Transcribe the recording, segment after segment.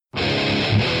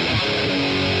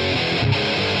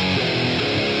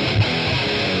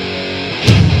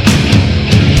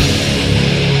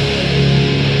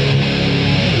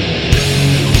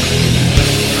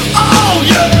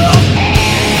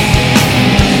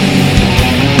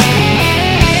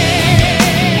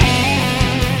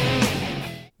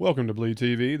Welcome to Bleed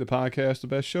TV, the podcast, the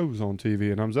best shows on TV.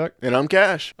 And I'm Zach. And I'm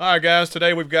Cash. All right, guys.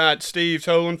 Today we've got Steve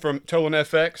Tolan from Tolan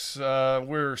FX.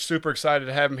 We're super excited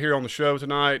to have him here on the show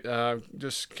tonight.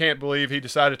 Just can't believe he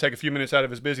decided to take a few minutes out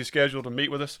of his busy schedule to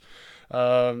meet with us.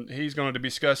 He's going to be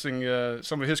discussing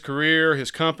some of his career,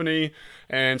 his company,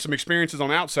 and some experiences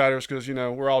on Outsiders because, you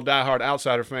know, we're all diehard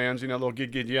Outsider fans, you know, a little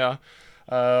gid, yeah.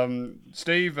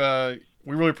 Steve,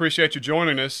 we really appreciate you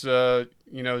joining us.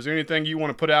 You know, is there anything you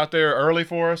want to put out there early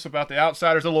for us about the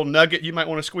Outsiders, a little nugget you might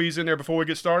want to squeeze in there before we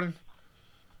get started?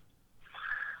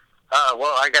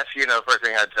 Well, I guess, you know, first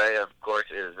thing I'd say, of course,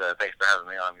 is thanks for having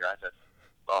me on, guys. That's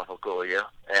awful cool of you.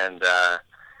 And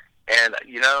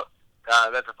you know,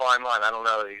 that's a fine line. I don't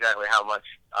know exactly how much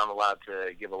I'm allowed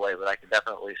to give away, but I can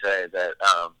definitely say that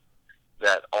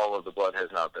that all of the blood has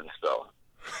not been spilled.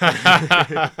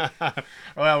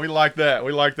 Well, we like that.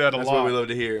 We like that a lot. That's what we love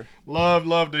to hear.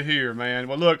 Love to hear, man.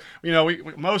 Well, look, you know,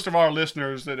 most of our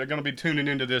listeners that are going to be tuning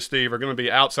into this, Steve, are going to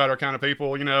be outsider kind of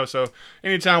people, you know. So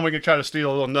anytime we can try to steal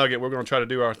a little nugget, we're going to try to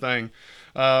do our thing.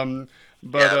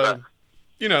 But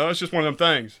you know, it's just one of them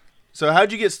things. So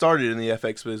how'd you get started in the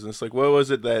FX business? Like, what was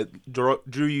it that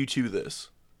drew you to this?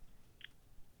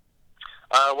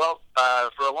 Well,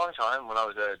 for a long time, when I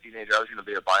was a teenager, I was going to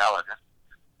be a biologist.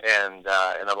 And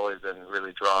I've always been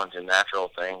really drawn to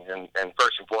natural things. And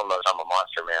first and foremost, I'm a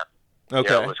monster man.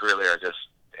 Okay. You know, which really are just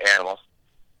animals,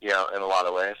 you know, in a lot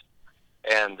of ways.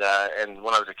 And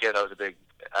when I was a kid, I was a big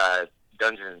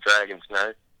Dungeons and Dragons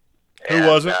nerd. Who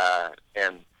wasn't?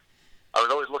 And I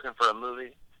was always looking for a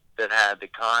movie that had the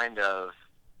kind of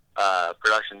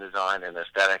production design and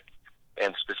aesthetic,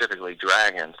 and specifically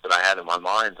dragons, that I had in my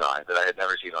mind's eye that I had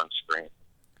never seen on screen.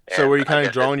 So were you kind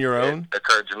of drawing drawing your own? It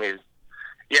occurred to me.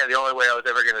 Yeah, the only way I was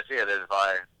ever going to see it is if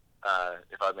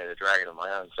I made a dragon of my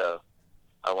own. So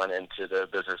I went into the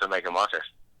business of making monsters.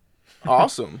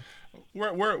 Awesome.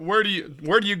 Where do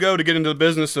you go to get into the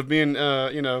business of being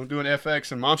you know, doing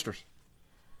FX and monsters?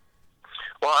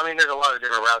 Well, I mean, there's a lot of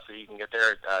different routes that you can get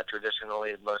there.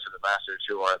 Traditionally, most of the masters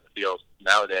who are in the field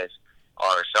nowadays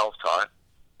are self-taught.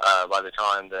 By the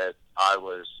time that I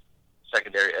was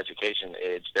secondary education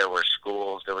age, there were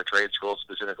schools, there were trade schools.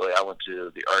 Specifically, I went to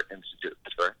the Art Institute of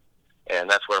Pittsburgh, and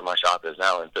that's where my shop is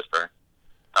now in Pittsburgh,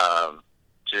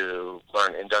 to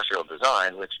learn industrial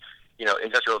design, which, you know,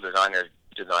 industrial designers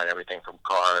design everything from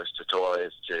cars to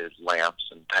toys to lamps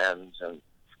and pens and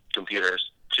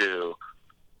computers to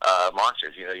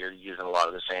monsters. You know, you're using a lot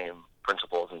of the same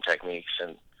principles and techniques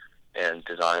and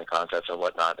design concepts and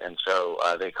whatnot, and so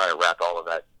they kind of wrapped all of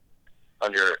that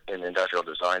under an industrial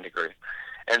design degree.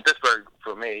 And Pittsburgh,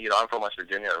 for me, you know, I'm from West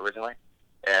Virginia originally,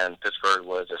 and Pittsburgh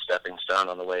was a stepping stone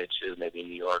on the way to maybe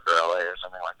New York or LA or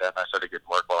something like that. And I started getting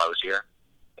work while I was here,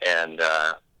 and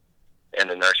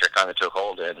the nursery kind of took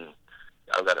hold. And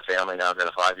I've got a family now. I've got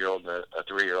a 5-year-old and a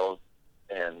 3-year-old,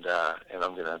 and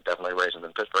I'm going to definitely raise them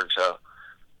in Pittsburgh.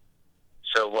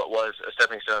 So what was a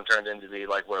stepping stone turned into be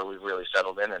like where we've really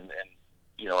settled in, and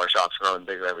you know, our shop's growing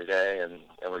bigger every day, and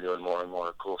we're doing more and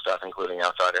more cool stuff, including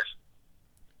Outsiders.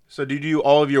 So do you do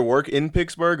all of your work in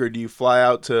Pittsburgh, or do you fly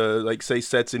out to, like, say,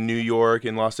 sets in New York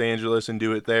and Los Angeles and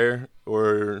do it there,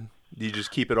 or do you just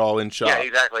keep it all in shop? Yeah,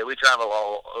 exactly. We travel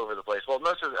all over the place. Well,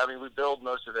 we build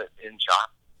most of it in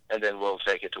shop, and then we'll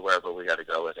take it to wherever we got to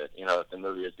go with it. You know, if the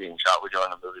movie is being shot, we're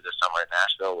doing a movie this summer in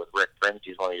Nashville with Rick Prince.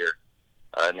 He's one of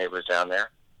your neighbors down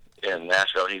there in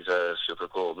Nashville. He's a super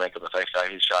cool makeup effects guy.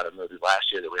 He shot a movie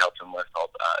last year that we helped him with called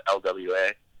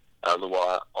LWA,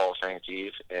 Loire All Saints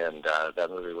Eve, and that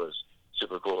movie was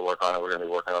super cool to work on. And we're going to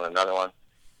be working on another one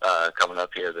coming up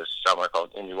here this summer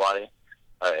called Inuwadi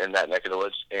in that neck of the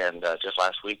woods. And just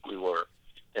last week we were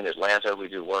in Atlanta. We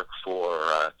do work for,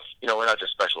 you know, we're not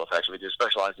just special effects. We do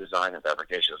specialized design and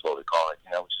fabrication is what we call it,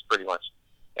 you know, which is pretty much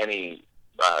any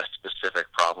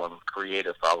specific problem,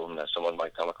 creative problem that someone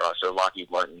might come across. So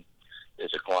Lockheed Martin is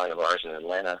a client of ours in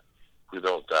Atlanta. We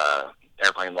built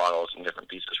airplane models and different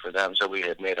pieces for them. So we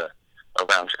had made a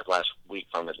round trip last week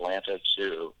from Atlanta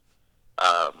to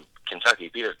Kentucky,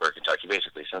 Petersburg, Kentucky,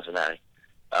 basically Cincinnati,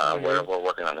 where we're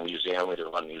working on a museum. We do a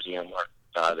lot of museum work.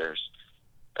 There's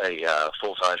a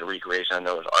full-size recreation of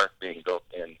Noah's Ark being built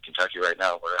in Kentucky right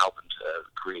now. We're helping to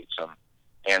create some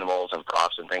animals and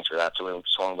props and things for that. So we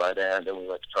swung by there, and then we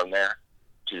went from there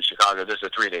to Chicago. This is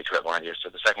a 3-day trip, mind you. So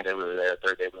the second day we were there, the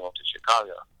third day we went to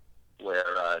Chicago, where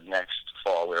next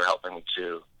fall we were helping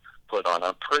to put on,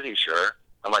 I'm pretty sure,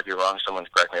 I might be wrong, someone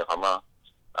correct me if I'm wrong,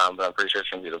 but I'm pretty sure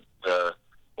it's going to be the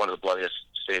one of the bloodiest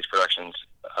stage productions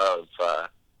of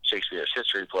Shakespeare's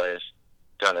history plays,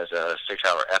 done as a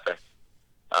 6-hour epic,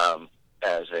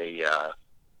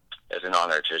 as an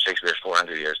honor to Shakespeare's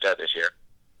 400 years dead this year.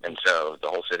 And so the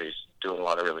whole city's doing a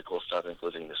lot of really cool stuff,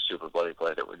 including the super bloody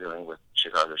play that we're doing with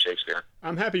Chicago Shakespeare.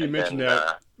 I'm happy you mentioned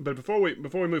that. But before we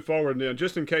move forward,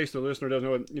 just in case the listener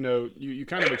doesn't know, you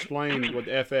kind of explained what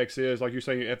FX is, like you're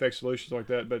saying, FX Solutions like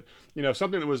that. But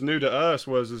something that was new to us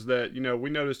is that we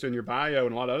noticed in your bio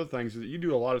and a lot of other things that you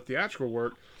do a lot of theatrical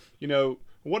work.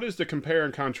 What is the compare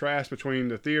and contrast between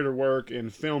the theater work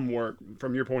and film work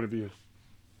from your point of view?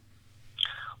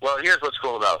 Well, here's what's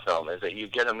cool about film is that you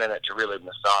get a minute to really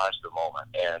massage the moment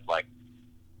and like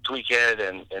tweak it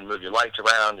and move your lights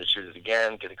around and shoot it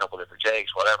again, get a couple different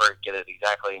takes, whatever, get it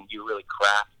exactly, and you really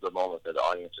craft the moment that the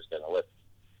audience is going to live.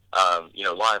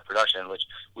 Live production, which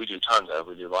we do tons of.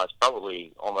 We do lots,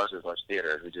 probably almost as much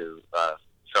theater as we do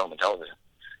film and television.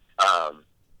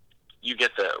 You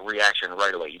get the reaction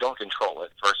right away. You don't control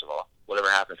it, first of all. Whatever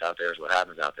happens out there is what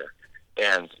happens out there.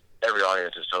 And every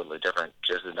audience is totally different,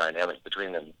 just the dynamic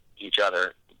between them, each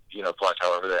other, plus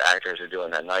however the actors are doing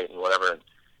that night and whatever, and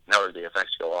however the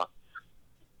effects go off,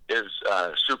 is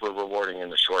super rewarding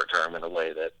in the short term in a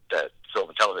way that film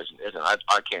and television isn't. I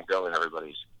can't go in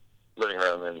everybody's living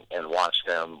room and watch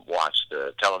them watch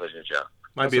the television show.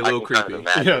 Might be a little creepy.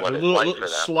 Yeah, a little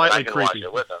slightly creepy. Watch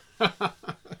it with them.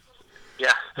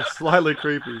 Yeah. Slightly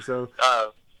creepy, so.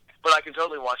 But I can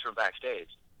totally watch from backstage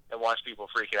and watch people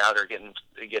freaking out or getting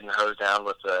hosed down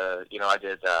with I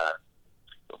did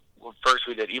first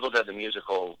we did Evil Dead the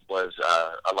Musical was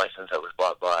a license that was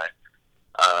bought by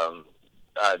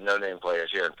No Name Players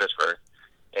here in Pittsburgh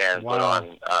and put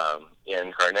on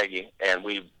in Carnegie, and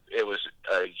it was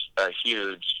a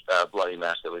huge bloody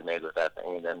mess that we made with that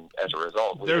thing, and then as a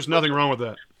result there's nothing wrong with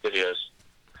that. Videos.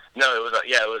 No, it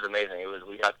was amazing.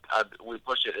 We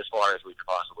pushed it as far as we could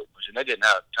possibly push it. And they didn't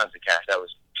have tons of cash. That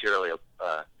was purely an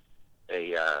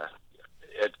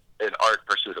art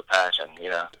pursuit of passion,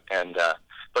 And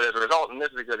but as a result, and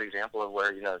this is a good example of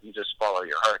where if you just follow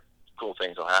your heart, cool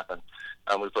things will happen.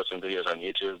 We put some videos on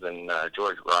YouTube, and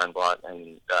George Reinblatt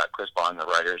and Chris Bond, the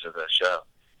writers of the show,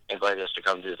 invited us to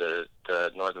come do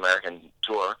the North American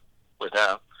tour with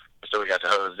them. So we got to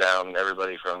hose down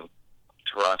everybody from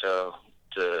Toronto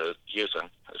to Houston.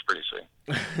 It was pretty sweet.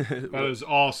 That is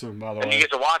awesome, by the way. And you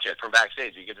get to watch it from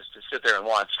backstage. You get to sit there and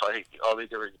watch like all these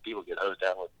different people get hosed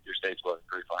down with your stage blood.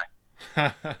 Pretty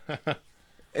funny.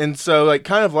 And so,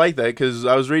 kind of like that, because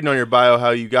I was reading on your bio how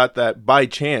you got that by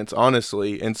chance,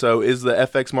 honestly. And so, is the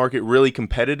FX market really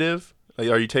competitive?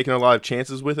 Are you taking a lot of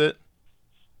chances with it?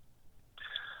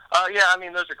 Yeah,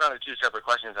 those are kind of two separate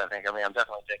questions, I think. I'm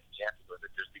definitely taking chances with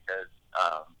it just because,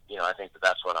 I think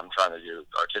that's what I'm trying to do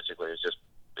artistically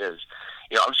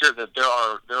I'm sure that there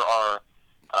are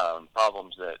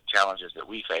problems, challenges that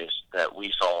we face that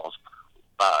we solve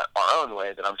our own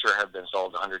way that I'm sure have been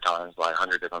solved 100 times by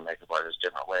 100 different makeup artists,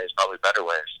 different ways, probably better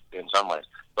ways in some ways.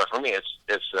 But for me, it's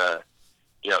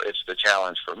the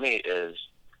challenge for me is,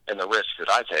 and the risk that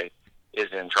I take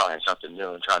is in trying something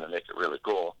new and trying to make it really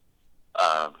cool.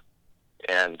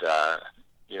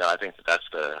 I think that's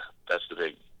the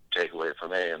big takeaway for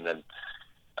me. And then,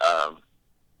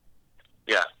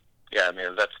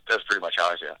 that's pretty much how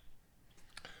I see it.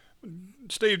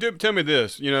 Steve, tell me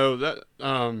this.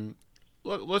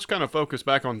 Let's kind of focus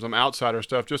back on some outsider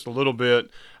stuff just a little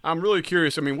bit. I'm really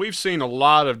curious. We've seen a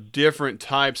lot of different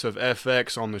types of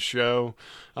FX on the show,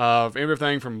 of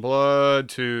everything from blood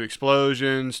to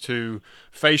explosions to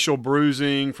facial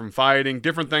bruising from fighting,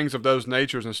 different things of those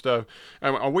natures and stuff.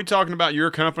 Are we talking about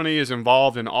your company is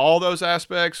involved in all those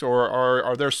aspects, or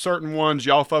are there certain ones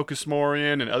y'all focus more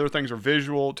in and other things are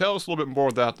visual? Tell us a little bit more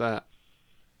about that.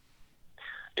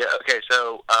 Yeah, okay,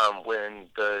 so when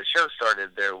the show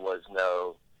started, there was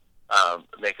no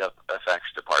makeup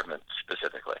effects department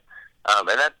specifically. And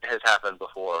that has happened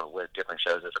before with different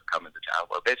shows that have come into town,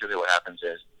 where basically what happens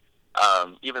is,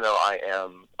 even though I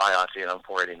am IATSE and I'm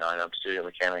 489, I'm studio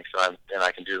mechanic, and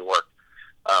I can do the work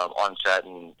on set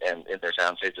and in their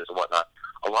sound stages and whatnot,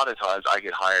 a lot of times I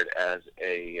get hired as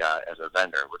a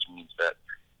vendor, which means that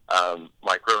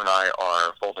my crew and I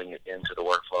are folding it into the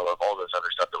workflow of all this other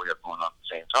stuff that we have going on at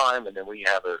the same time, and then we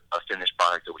have a finished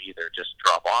product that we either just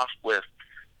drop off with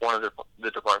one of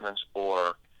the departments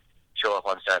or show up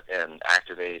on set and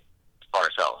activate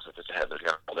ourselves. If it's a head that's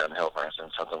got to pull down the hill, for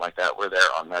instance, something like that, we're there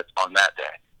on that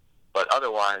day. But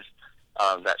otherwise,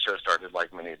 that show started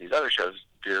like many of these other shows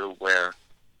do, where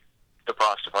the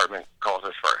props department calls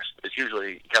us first. It's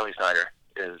usually Kelly Snyder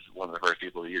is one of the first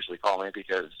people who usually call me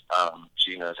because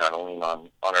she knows how to lean on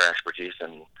her expertise,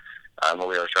 and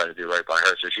we always try to do right by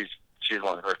her. So she's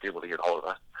one of the first people to get a hold of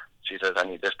us. She says, I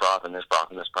need this prop and this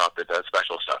prop and this prop that does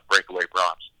special stuff, breakaway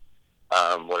props,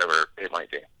 whatever it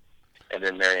might be. And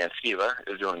then Marianne Skiba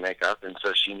is doing makeup, and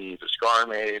so she needs a scar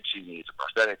made, she needs a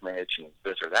prosthetic made, she needs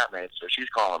this or that made. So she's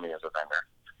calling me as a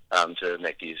vendor to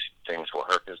make these things for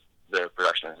her because the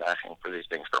production is asking for these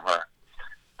things from her.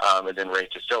 And then Ray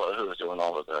Castillo, who is doing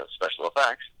all of the special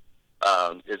effects,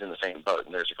 is in the same boat.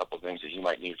 And there's a couple of things that he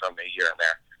might need from me here and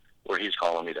there where he's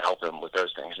calling me to help him with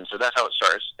those things. And so that's how it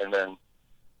starts. And then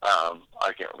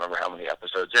I can't remember how many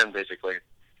episodes in, basically,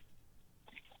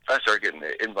 I started getting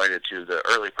invited to the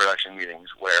early production meetings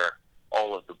where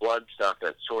all of the blood stuff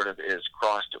that sort of is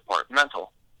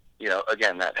cross-departmental, you know,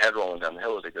 again, that head rolling down the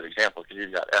hill is a good example because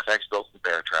you've got FX built the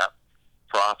bear trap,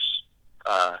 props,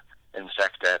 and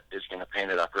Sextet is going to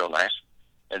paint it up real nice.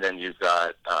 And then you've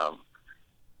got,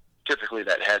 typically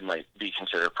that head might be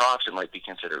considered props, it might be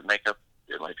considered makeup,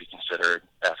 it might be considered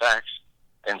FX.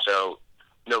 And so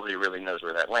nobody really knows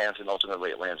where that lands, and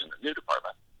ultimately it lands in the new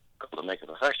department, the makeup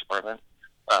effects department,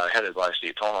 headed by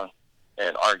Steve Tolan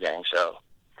and our gang. So,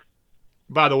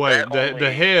 by the way,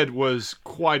 the head was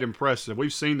quite impressive.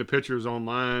 We've seen the pictures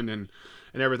online and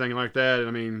everything like that.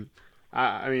 I mean,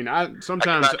 I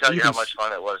sometimes I cannot tell you how much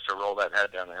fun it was to roll that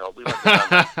head down the hill. We went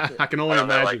down I can only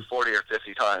imagine. Like 40 or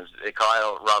 50 times.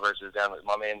 Kyle Roberts is down with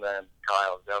my main man.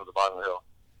 Kyle is down at the bottom of the hill,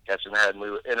 catching the head, and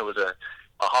it was a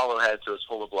hollow head, so it's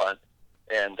full of blood.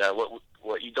 And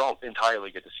what you don't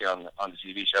entirely get to see on the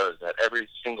TV show is that every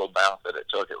single bounce that it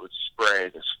took, it would spray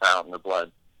this fountain of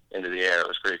blood into the air. It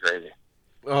was pretty crazy.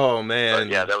 Oh, man. But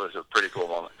yeah, that was a pretty cool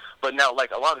moment. But now,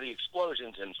 like, a lot of the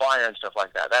explosions and fire and stuff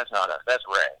like that, that's not us. That's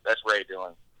Ray. That's Ray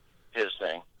doing his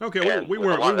thing. Okay, we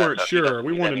weren't sure.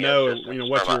 We want to know,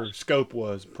 what your scope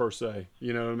was, per se.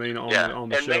 You know what I mean? On the show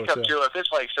itself. And makeup, too, if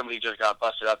it's like somebody just got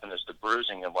busted up and it's the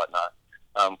bruising and whatnot,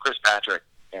 Chris Patrick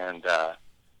and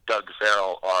Doug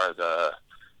Farrell are the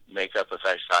makeup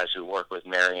effects guys who work with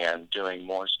Marianne doing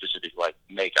more specific, like,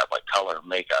 makeup, like color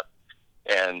makeup.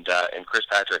 And Chris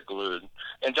Patrick glued,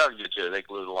 and Doug did too, they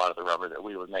glued a lot of the rubber that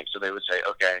we would make. So they would say,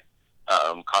 okay,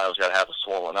 Kyle's got to have a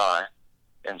swollen eye.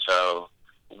 And so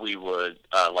we would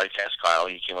light cast Kyle.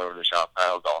 He came over to the shop.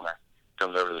 Kyle Gallner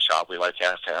comes over to the shop. We light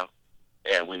cast him,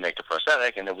 and we make the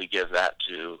prosthetic, and then we give that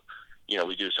to,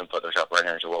 we do some Photoshop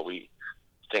renderings of what we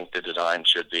think the design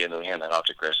should be, and then we hand that off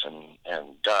to Chris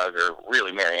and Doug, or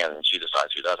really Marianne, and she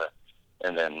decides who does it.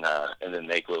 And then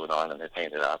they glue it on, and they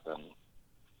paint it up,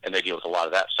 and they deal with a lot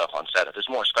of that stuff on set. If it's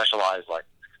more specialized, like,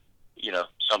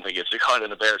 something gets caught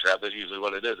in a bear trap, that's usually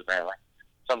what it is, apparently.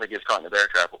 Something gets caught in a bear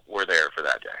trap, we're there for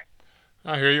that day.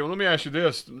 I hear you. Well, let me ask you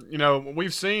this.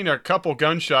 We've seen a couple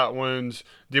gunshot wounds.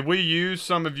 Did we use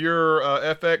some of your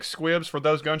FX squibs for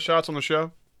those gunshots on the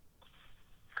show?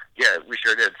 Yeah, we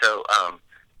sure did. So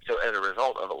as a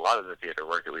result of a lot of the theater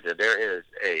work that we did, there is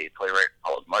a playwright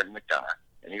called Martin McDonough,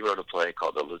 and he wrote a play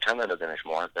called The Lieutenant of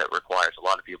Inishmore that requires a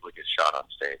lot of people to get shot on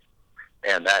stage.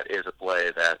 And that is a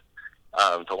play that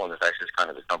Tolan Effects has kind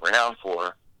of become renowned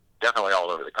for, definitely all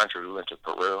over the country. We went to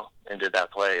Peru and did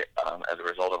that play as a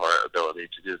result of our ability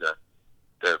to do the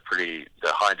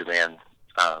high-demand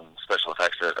special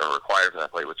effects that are required for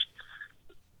that play, which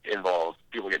involved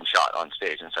people getting shot on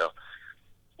stage. And so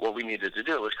what we needed to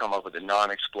do was come up with a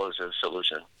non-explosive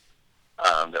solution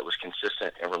that was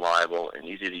consistent and reliable and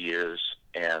easy to use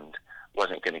and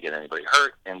wasn't going to get anybody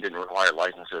hurt and didn't require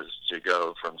licenses to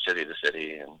go from city to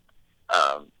city, and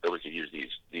that we could use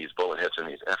these bullet hits and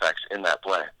these FX in that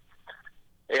play.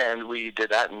 And we did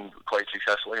that and quite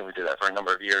successfully, and we did that for a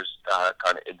number of years,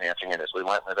 kind of advancing it as we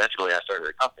went. And eventually I started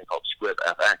a company called Squib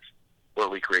FX, where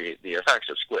we create the effects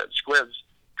of squibs. Squibs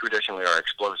traditionally are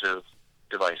explosive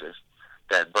devices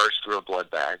that burst through a blood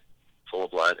bag full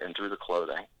of blood and through the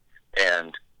clothing.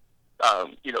 And,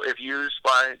 if used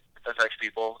by effects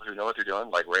people who know what they're doing,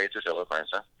 like Ray Castillo, for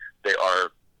instance, they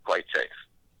are quite safe.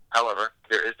 However,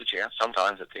 there is the chance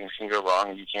sometimes that things can go wrong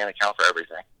and you can't account for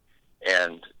everything.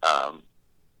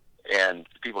 And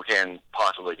people can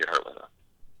possibly get hurt with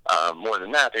them. More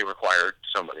than that, they require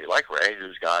somebody like Ray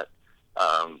who's got,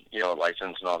 a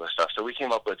license and all this stuff. So we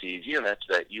came up with these units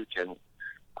that you can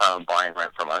buy and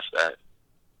rent from us that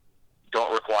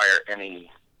don't require any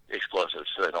explosives.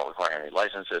 So they don't require any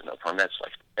licenses, no permits,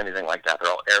 like anything like that.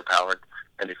 They're all air-powered,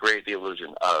 and they create the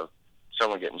illusion of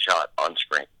someone getting shot on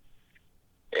screen.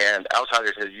 And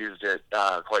Outsiders has used it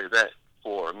quite a bit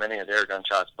for many of their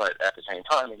gunshots, but at the same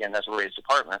time, again, that's Ray's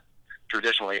department.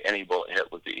 Traditionally, any bullet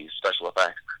hit would be special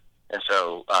effects. And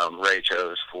so Ray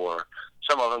chose for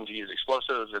some of them to use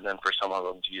explosives, and then for some of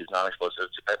them to use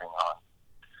non-explosives, depending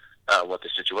on what the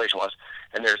situation was.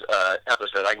 And there's an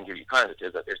episode, I can give you kind of a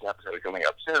tidbit, there's an episode coming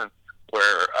up soon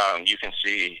where you can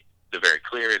see the very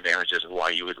clear advantages of why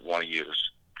you would want to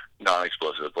use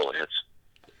non-explosive bullet hits.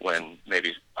 when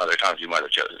maybe other times you might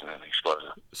have chosen an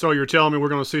explosive. So you're telling me we're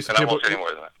going to see some And I people? won't say any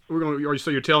more than that.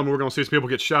 So you're telling me we're going to see some people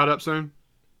get shot up soon?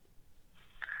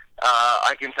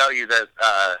 I can tell you that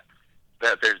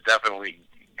that there's definitely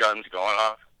guns going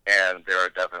off, and there are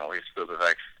definitely spook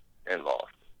effects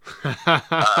involved.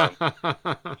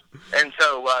 And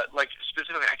so, like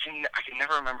specifically, I can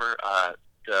never remember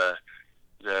the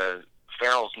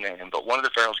feral's name, but one of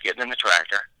the ferals getting in the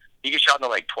tractor, he gets shot in the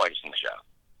leg twice in the show,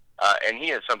 and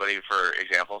he is somebody, for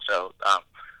example. So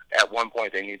at one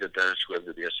point they needed their squib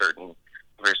to be a certain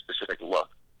very specific look,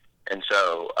 and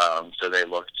so so they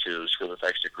looked to Squib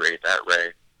Effects to create that.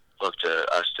 Ray looked to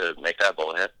us to make that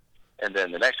bullet hit, and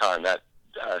then the next time that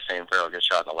same feral gets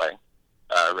shot in the leg,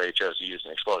 Ray chose to use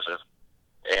an explosive,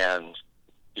 and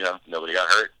nobody got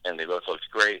hurt, and they both looked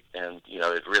great, and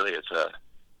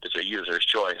it's a user's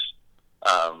choice,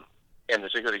 and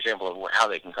it's a good example of how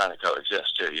they can kind of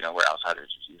coexist too. Where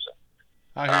outsiders just use it.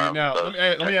 I hear you now.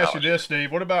 Let me ask you this,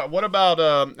 Steve. What about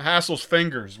Hassel's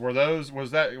fingers? Was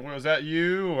that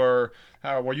you, or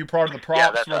were you part of the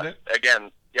props? Yeah, that's again.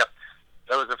 Yep,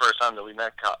 that was the first time that we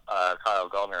met Kyle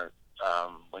Gallner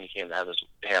when he came to have his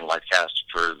hand life cast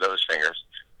for those fingers.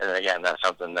 And then again, that's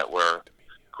something that we're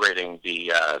grading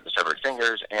the severed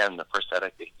fingers and the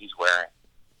prosthetic that he's wearing,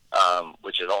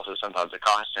 which is also sometimes a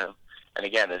costume. And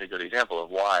again, it's a good example of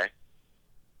why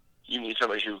you need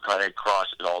somebody who kind of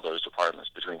crosses all those departments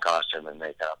between costume and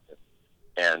makeup.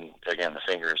 And again, the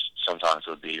fingers sometimes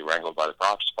would be wrangled by the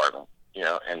props department,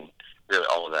 and really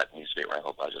all of that needs to be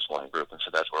wrangled by just one group. And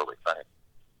so that's where we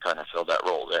kind of filled that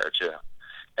role there too.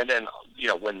 And then,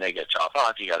 when they get chopped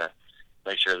off, you got to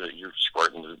make sure that you're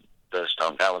squirting the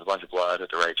stump down with a bunch of blood at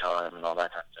the right time and all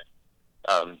that kind of thing.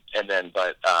 And then,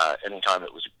 but anytime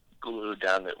it was glued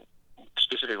down,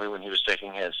 specifically when he was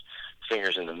sticking his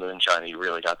fingers in the moonshine, he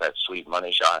really got that sweet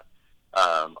money shot.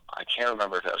 I can't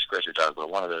remember if that was Chris or Doug,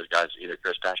 but one of those guys, either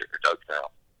Chris Patrick or Doug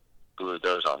Farrell, glued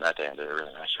those on that day and did a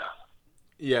really nice job.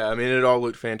 Yeah, I mean, it all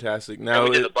looked fantastic. Now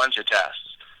and we did a bunch of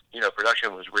tests.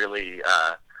 Production was really,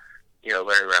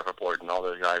 Larry Rappaport and all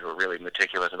those guys were really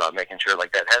meticulous about making sure,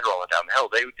 like that head rolling down the hill,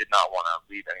 they did not want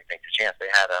to leave anything to chance. They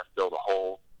had us build a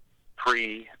whole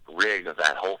pre-rig of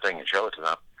that whole thing and show it to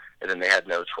them. And then they had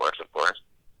notes for us, of course,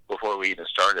 before we even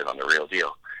started on the real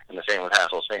deal. And the same with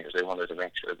Hassel's fingers. They wanted to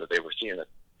make sure that they were seeing it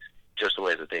just the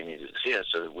way that they needed to see it,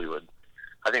 so that we would,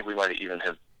 I think we might even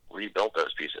have rebuilt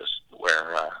those pieces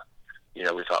where,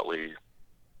 we thought we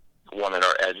wanted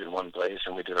our edge in one place,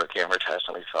 and we did our camera test,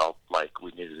 and we felt like we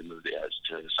needed to move the edge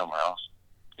to somewhere else.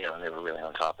 And they were really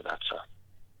on top of that stuff.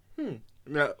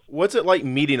 Now, what's it like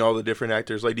meeting all the different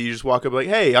actors? Like, do you just walk up like,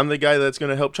 hey, I'm the guy that's going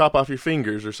to help chop off your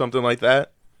fingers or something like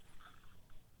that?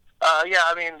 Yeah,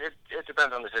 I mean, it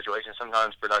depends on the situation.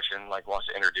 Sometimes production wants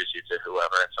to introduce you to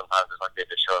whoever, and sometimes it's like they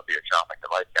just show up at your shop like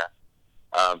a light guy.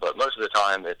 But most of the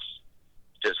time, it's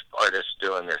just artists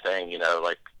doing their thing.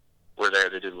 We're there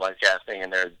to do the light casting,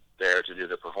 and they're there to do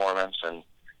the performance, and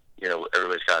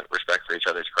everybody's got respect for each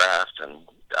other's craft, and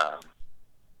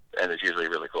it's usually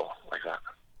really cool like that.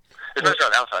 Especially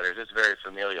on Outsiders, it's very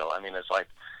familial. I mean, it's like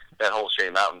that whole Shea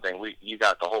Mountain thing. You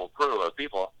got the whole crew of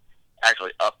people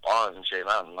actually up on Shea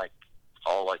Mountain,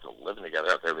 all living together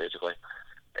up there basically,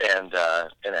 and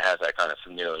it has that kind of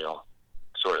familial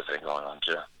sort of thing going on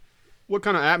too. What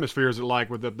kind of atmosphere is it like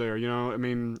with up there? I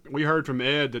mean, we heard from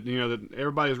Ed that that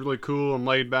everybody is really cool and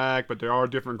laid back, but there are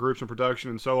different groups in production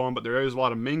and so on. But there is a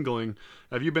lot of mingling.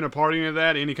 Have you been a part of any of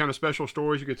that? Any kind of special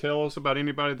stories you could tell us about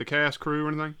anybody, the cast, crew, or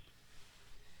anything?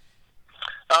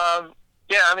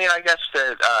 Yeah, I mean, I guess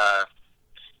that I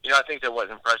think that what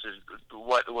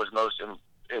was most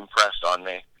impressed on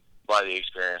me by the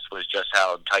experience was just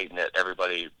how tight knit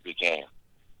everybody became.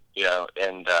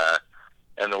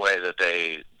 And the way that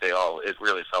they all, it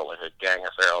really felt like a gang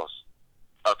of ferals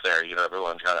up there.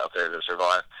 Everyone's kind of up there to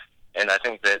survive. And I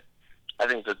think that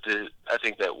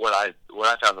what I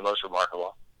found the most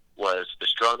remarkable was the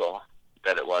struggle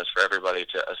that it was for everybody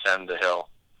to ascend the hill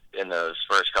in those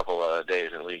first couple of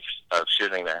days and weeks of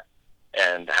shooting there,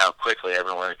 and how quickly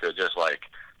everyone could just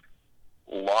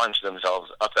launch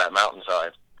themselves up that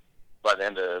mountainside. By the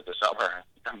end of the summer,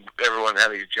 everyone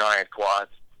had these giant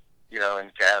quads,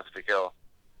 and calves to kill.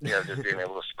 Just being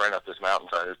able to sprint up this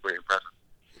mountainside is pretty impressive.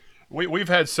 We've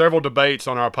had several debates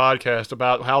on our podcast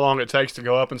about how long it takes to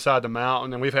go up inside the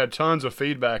mountain, and we've had tons of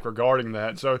feedback regarding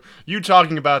that. So you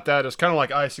talking about that is kind of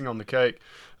like icing on the cake.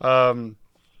 The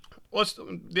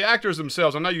actors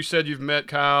themselves, I know you said you've met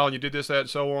Kyle, you did this, that, and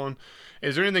so on.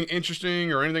 Is there anything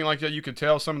interesting or anything like that you could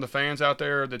tell some of the fans out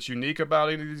there that's unique about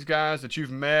any of these guys that you've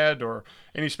met, or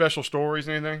any special stories,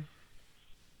 anything?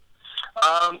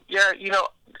 Yeah,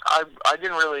 I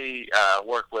didn't really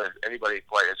work with anybody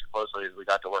quite as closely as we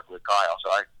got to work with Kyle.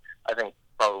 So I think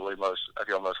I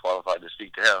feel most qualified to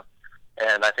speak to him.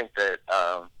 And I think that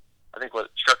I think what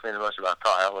struck me the most about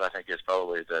Kyle, what I think is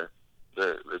probably the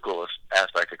coolest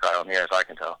aspect of Kyle, near as I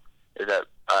can tell, is that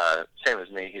same as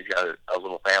me, he's got a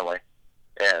little family,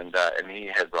 and he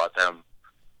had brought them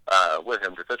with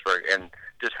him to Pittsburgh, and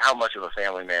just how much of a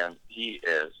family man he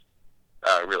is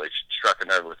really struck a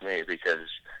nerve with me, because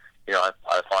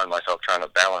I find myself trying to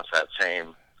balance that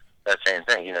same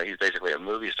thing. He's basically a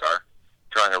movie star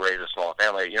trying to raise a small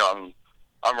family.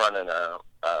 I'm running a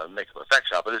makeup effects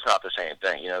shop, but it's not the same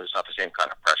thing. It's not the same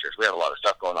kind of pressures. We have a lot of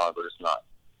stuff going on, but it's not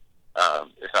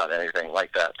anything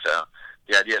like that. So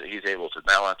the idea that he's able to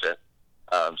balance it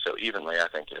so evenly, I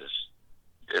think,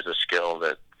 is a skill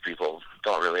that people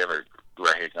don't really ever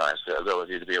recognize. The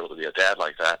ability to be able to be a dad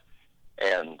like that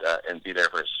and be there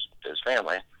for his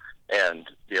family and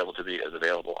be able to be as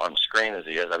available on screen as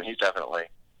he is. I mean, he's definitely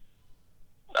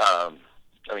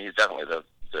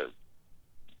the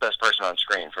best person on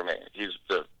screen for me. He's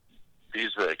the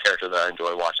character that I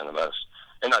enjoy watching the most,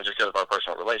 and not just because of our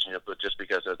personal relationship, but just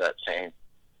because of that same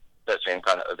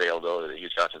kind of availability that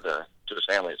he's got to his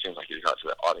family. It seems like he's got to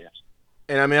the audience.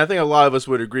 And I mean, I think a lot of us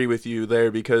would agree with you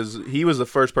there, because he was the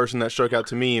first person that struck out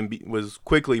to me and was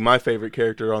quickly my favorite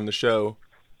character on the show.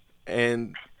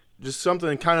 And just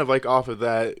something kind of like off of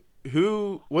that,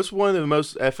 what's one of the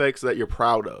most FX that you're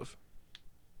proud of?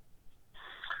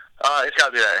 It's got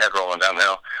to be that head rolling down the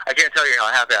hill. I can't tell you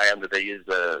how happy I am that they used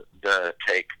the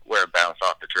take where it bounced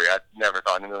off the tree. I never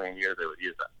thought in a million years they would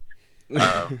use that.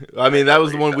 I mean, that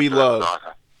was the one we loved.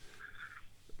 Awesome.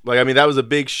 Like, I mean, that was a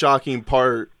big shocking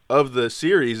part of the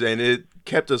series, and it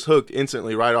kept us hooked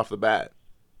instantly right off the bat.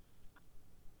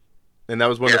 And that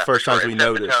was one of the first times we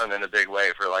noticed. It set the tone in a big way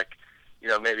for,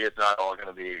 maybe it's not all going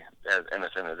to be as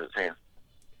innocent as it seems.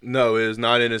 No, it is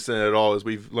not innocent at all, as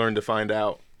we've learned to find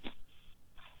out.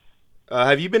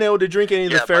 Have you been able to drink any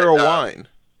of the Faro wine?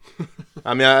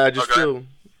 I mean, I just feel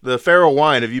the Faro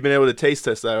wine. Have you been able to taste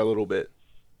test that a little bit?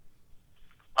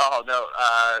 Oh no,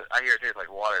 I hear it tastes like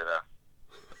water though.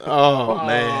 Oh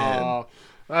man,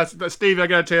 that's Steve. I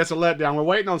got to tell you, that's a letdown. We're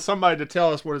waiting on somebody to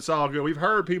tell us what it's all good. We've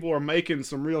heard people are making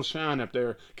some real shine up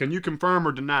there. Can you confirm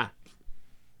or deny?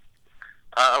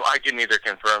 I can neither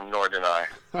confirm nor deny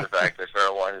the fact that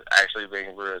Faro wine is actually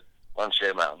being brewed on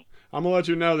Shea Mountain. I'm gonna let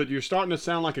you know that you're starting to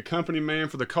sound like a company man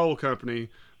for the coal company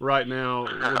right now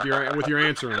with your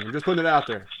answering. I'm just putting it out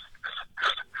there.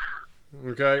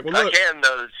 Okay. Well, look. I can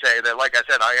though say that, like I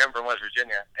said, I am from West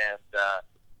Virginia,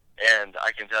 and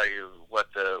I can tell you what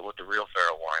the real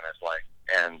Faro wine is like,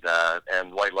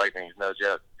 and White Lightning is no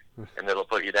joke, and it'll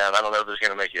put you down. I don't know if it's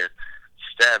gonna make you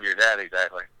stab your dad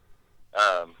exactly,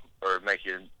 or make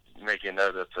you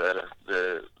know that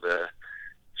the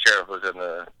sheriff was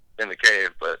in the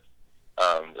cave, but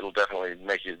it'll definitely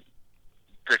make you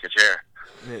pick a chair.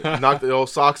 Knock the old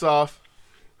socks off.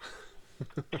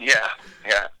 Yeah.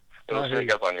 It'll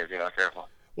sneak up on you if you're not careful.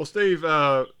 Well, Steve,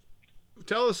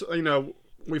 tell us,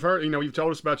 we've heard, you've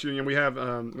told us about you, we have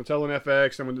Mattellan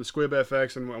FX and with the Squibb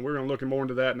FX, and we're going to look more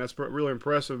into that, and that's really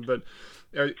impressive. But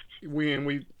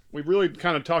we really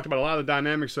kind of talked about a lot of the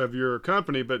dynamics of your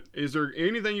company, but is there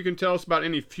anything you can tell us about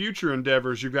any future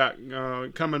endeavors you've got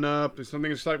coming up?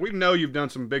 Something that's like, we know you've done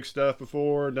some big stuff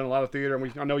before, done a lot of theater,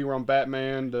 and I know you were on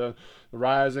Batman, the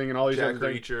Rising, and all these other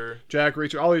things. Jack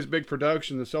Reacher, all these big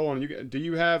productions and so on. Do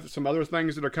you have some other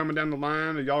things that are coming down the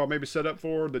line that y'all maybe set up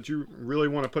for that you really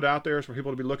want to put out there for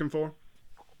people to be looking for?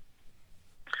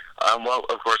 Well,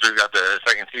 of course, we've got the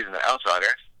second season of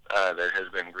Outsiders. That has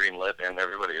been greenlit, and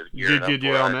everybody is geared up for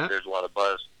it. There's a lot of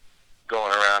buzz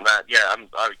going around that. Yeah,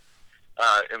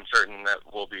 I am certain that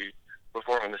we'll be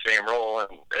performing the same role,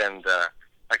 and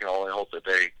I can only hope that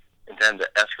they intend to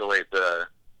escalate the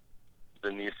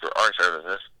need for our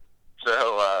services. So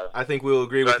I think we'll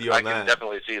agree with you on that. I can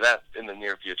definitely see that in the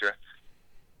near future.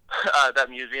 That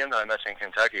museum that I mentioned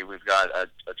in Kentucky, we've got a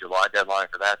July deadline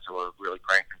for that, so we're really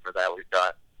cranking for that. We've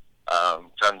got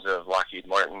tons of Lockheed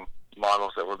Martin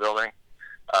models that we're building.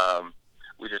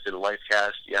 We just did a life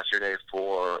cast yesterday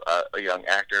for a young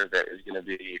actor that is going to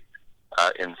be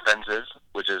in Fences,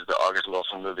 which is the August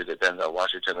Wilson movie that Denzel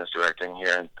Washington is directing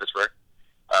here in Pittsburgh.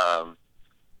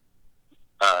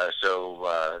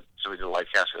 So we did a life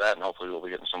cast for that, and hopefully we'll be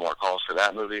getting some more calls for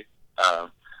that movie.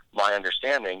 My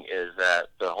understanding is that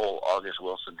the whole August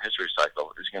Wilson history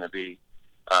cycle is going to be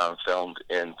filmed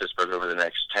in Pittsburgh over the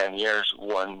next 10 years,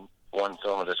 one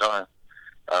film at a time.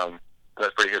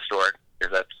 That's pretty historic.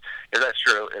 If that's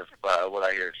true, if what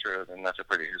I hear is true, then that's a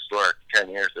pretty historic 10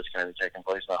 years that's going to be taking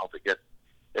place, and I hope it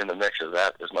in the mix of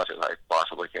that as much as I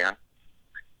possibly can.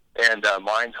 And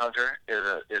Mindhunter is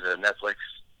a Netflix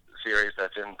series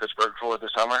that's in Pittsburgh for the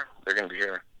summer. They're going to be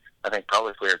here, I think,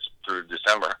 probably clear through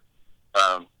December.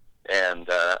 And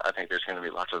I think there's going to be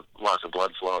lots of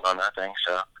blood flowing on that thing.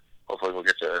 So hopefully we'll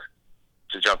get to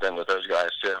jump in with those guys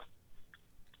too.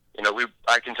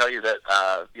 I can tell you that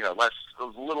a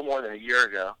little more than a year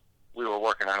ago, we were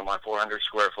working on my 400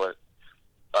 square foot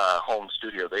home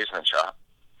studio basement shop,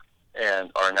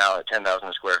 and are now at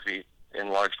 10,000 square feet, in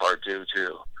large part due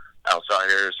to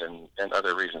outsiders and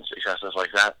other recent successes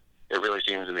like that. It really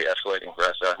seems to be escalating for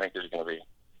us, so I think there's going to be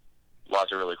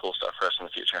lots of really cool stuff for us in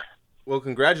the future. Well,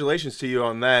 congratulations to you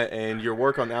on that, and your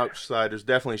work on Outsiders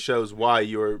definitely shows why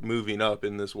you're moving up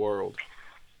in this world.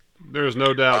 There's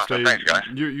no doubt, Awesome. Steve. Thanks, guys.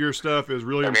 Your stuff is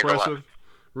really That means a lot. impressive.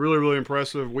 Really, really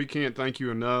impressive. We can't thank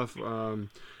you enough.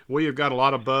 We have got a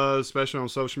lot of buzz, especially on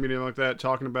social media like that,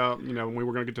 talking about, when we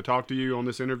were going to get to talk to you on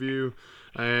this interview.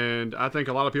 And I think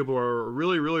a lot of people are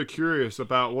really, really curious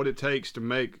about what it takes to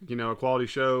make, a quality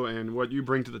show and what you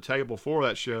bring to the table for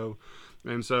that show.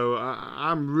 And so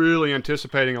I'm really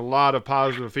anticipating a lot of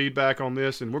positive feedback on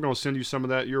this, and we're going to send you some of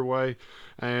that your way.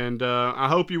 And I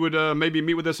hope you would maybe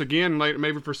meet with us again,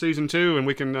 maybe for season 2, and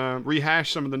we can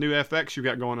rehash some of the new FX you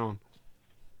got going on.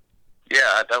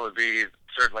 Yeah, that would be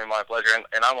certainly my pleasure.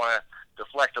 And I want to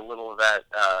deflect a little of that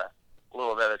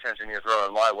attention you're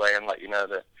throwing my way, and let you know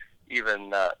that even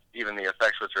the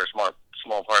effects, which are a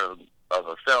small part of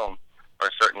a film, are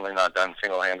certainly not done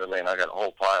single-handedly. And I got a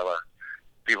whole pile of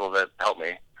people that help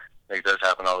me make those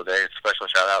happen all the day. Special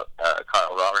shout out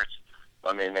Kyle Roberts,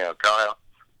 my main man Kyle,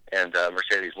 and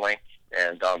Mercedes Link,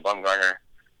 and Don Bumgarner,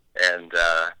 and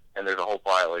there's a whole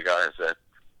pile of guys that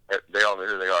they all know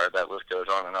who they are. That list goes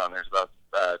on and on. There's about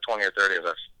 20 or 30 of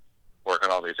us working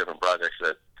on all these different projects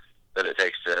that it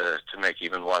takes to make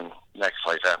even one next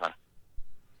place happen.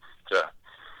 So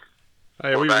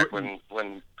Hey, we're back when you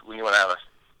want to have us.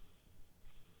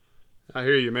 I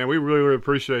hear you, man. We really, really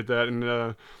appreciate that. And,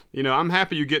 I'm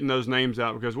happy you're getting those names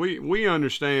out, because we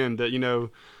understand that,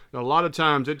 a lot of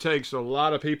times it takes a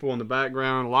lot of people in the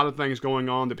background, a lot of things going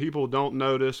on that people don't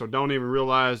notice or don't even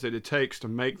realize that it takes to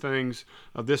make things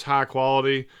of this high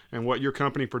quality and what your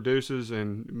company produces.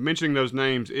 And mentioning those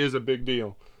names is a big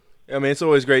deal. I mean, it's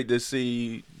always great to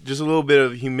see just a little bit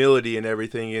of humility in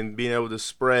everything, and being able to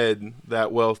spread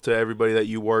that wealth to everybody that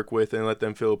you work with and let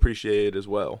them feel appreciated as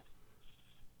well.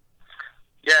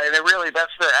 Yeah, and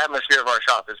that's the atmosphere of our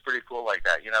shop. It's pretty cool like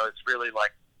that. It's really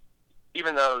like,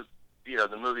 even though,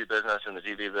 the movie business and the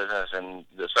TV business and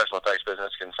the special effects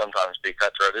business can sometimes be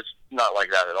cutthroat, it's not like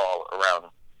that at all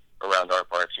around our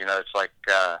parts. It's like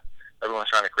everyone's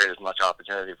trying to create as much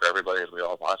opportunity for everybody as we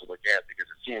all possibly can, because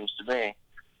it seems to me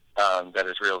that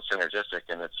it's real synergistic,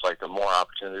 and it's like the more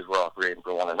opportunities we're all creating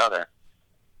for one another,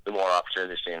 the more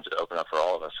opportunities seem to open up for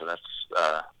all of us. So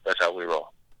that's how we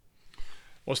roll.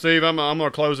 Well, Steve, I'm going to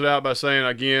close it out by saying,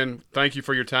 again, thank you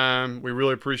for your time. We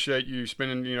really appreciate you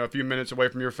spending, a few minutes away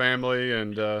from your family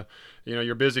and,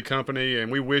 your busy company.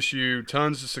 And we wish you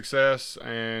tons of success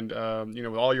and,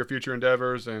 with all your future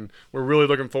endeavors. And we're really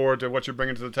looking forward to what you're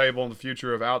bringing to the table in the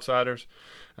future of Outsiders.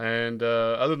 And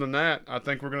other than that, I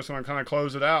think we're going to kind of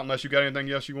close it out, unless you got anything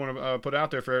else you want to put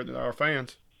out there for our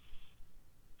fans.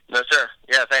 No, sir.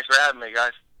 Yeah, thanks for having me,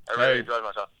 guys. I really enjoyed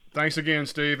myself. Thanks again,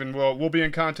 Steve, and we'll be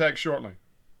in contact shortly.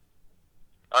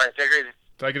 All right, take it easy.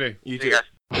 Take it easy. You See you too. guys.